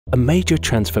A major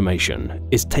transformation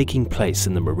is taking place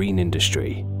in the marine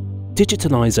industry.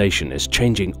 Digitalization is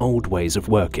changing old ways of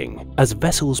working as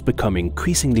vessels become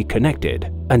increasingly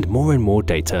connected and more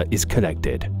data is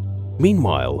collected.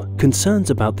 Meanwhile, concerns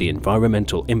about the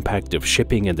environmental impact of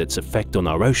shipping and its effect on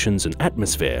our oceans and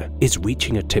atmosphere is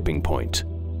reaching a tipping point.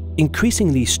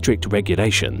 Increasingly strict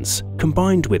regulations,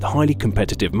 combined with highly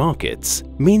competitive markets,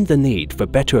 mean the need for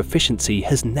better efficiency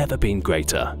has never been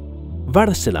greater.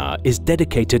 Wärtsilä is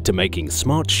dedicated to making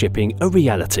smart shipping a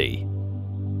reality.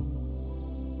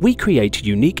 We create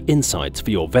unique insights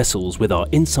for your vessels with our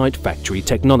Insight Factory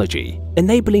technology,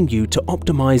 enabling you to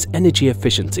optimize energy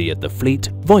efficiency at the fleet,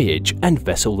 voyage and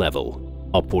vessel level.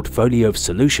 Our portfolio of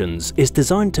solutions is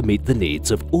designed to meet the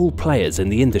needs of all players in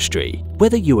the industry,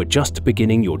 whether you are just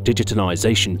beginning your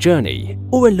digitalization journey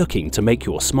or are looking to make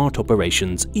your smart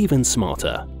operations even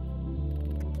smarter.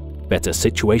 Better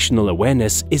situational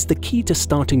awareness is the key to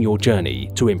starting your journey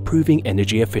to improving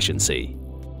energy efficiency.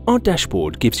 Our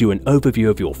dashboard gives you an overview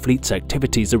of your fleet's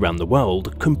activities around the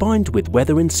world combined with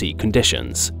weather and sea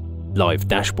conditions. Live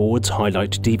dashboards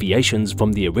highlight deviations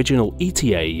from the original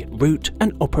ETA, route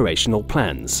and operational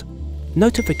plans.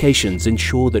 Notifications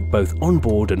ensure that both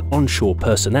onboard and onshore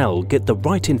personnel get the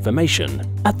right information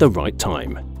at the right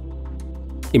time.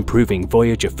 Improving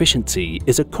voyage efficiency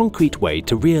is a concrete way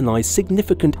to realize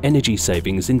significant energy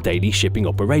savings in daily shipping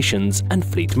operations and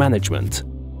fleet management.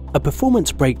 A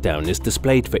performance breakdown is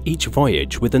displayed for each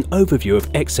voyage with an overview of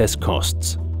excess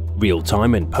costs.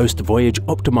 Real-time and post-voyage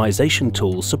optimization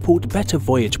tools support better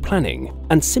voyage planning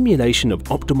and simulation of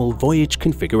optimal voyage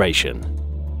configuration.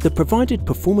 The provided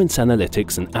performance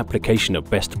analytics and application of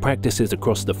best practices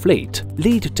across the fleet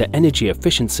lead to energy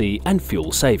efficiency and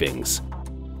fuel savings.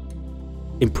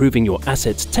 Improving your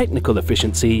asset's technical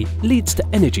efficiency leads to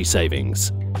energy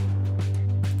savings.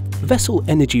 Vessel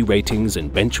energy ratings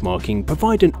and benchmarking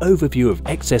provide an overview of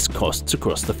excess costs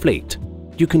across the fleet.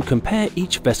 You can compare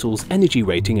each vessel's energy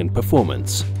rating and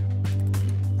performance.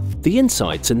 The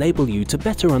insights enable you to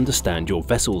better understand your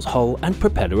vessel's hull and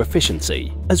propeller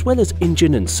efficiency, as well as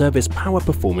engine and service power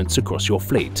performance across your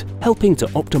fleet, helping to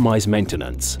optimize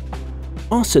maintenance.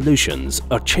 Our solutions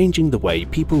are changing the way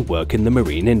people work in the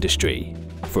marine industry.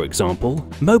 For example,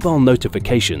 mobile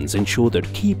notifications ensure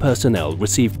that key personnel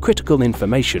receive critical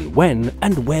information when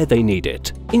and where they need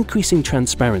it, increasing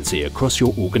transparency across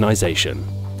your organization.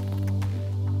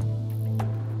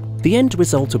 The end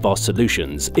result of our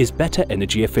solutions is better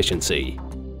energy efficiency,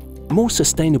 more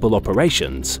sustainable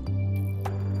operations,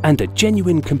 and a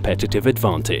genuine competitive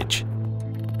advantage.